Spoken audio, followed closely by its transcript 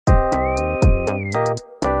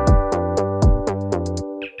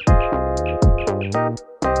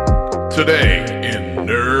Today in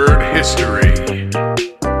Nerd History.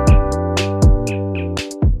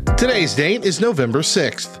 Today's date is November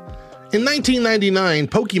 6th. In 1999,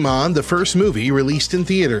 Pokemon, the first movie, released in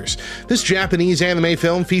theaters. This Japanese anime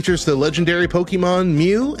film features the legendary Pokemon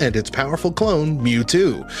Mew and its powerful clone,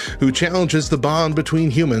 Mewtwo, who challenges the bond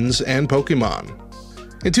between humans and Pokemon.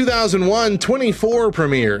 In 2001, 24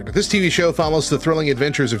 premiered. This TV show follows the thrilling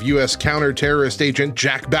adventures of U.S. counter-terrorist agent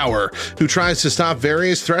Jack Bauer, who tries to stop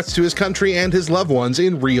various threats to his country and his loved ones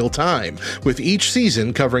in real time, with each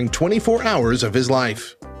season covering 24 hours of his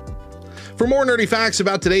life. For more nerdy facts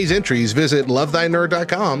about today's entries, visit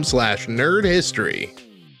lovethynerd.com/nerdhistory.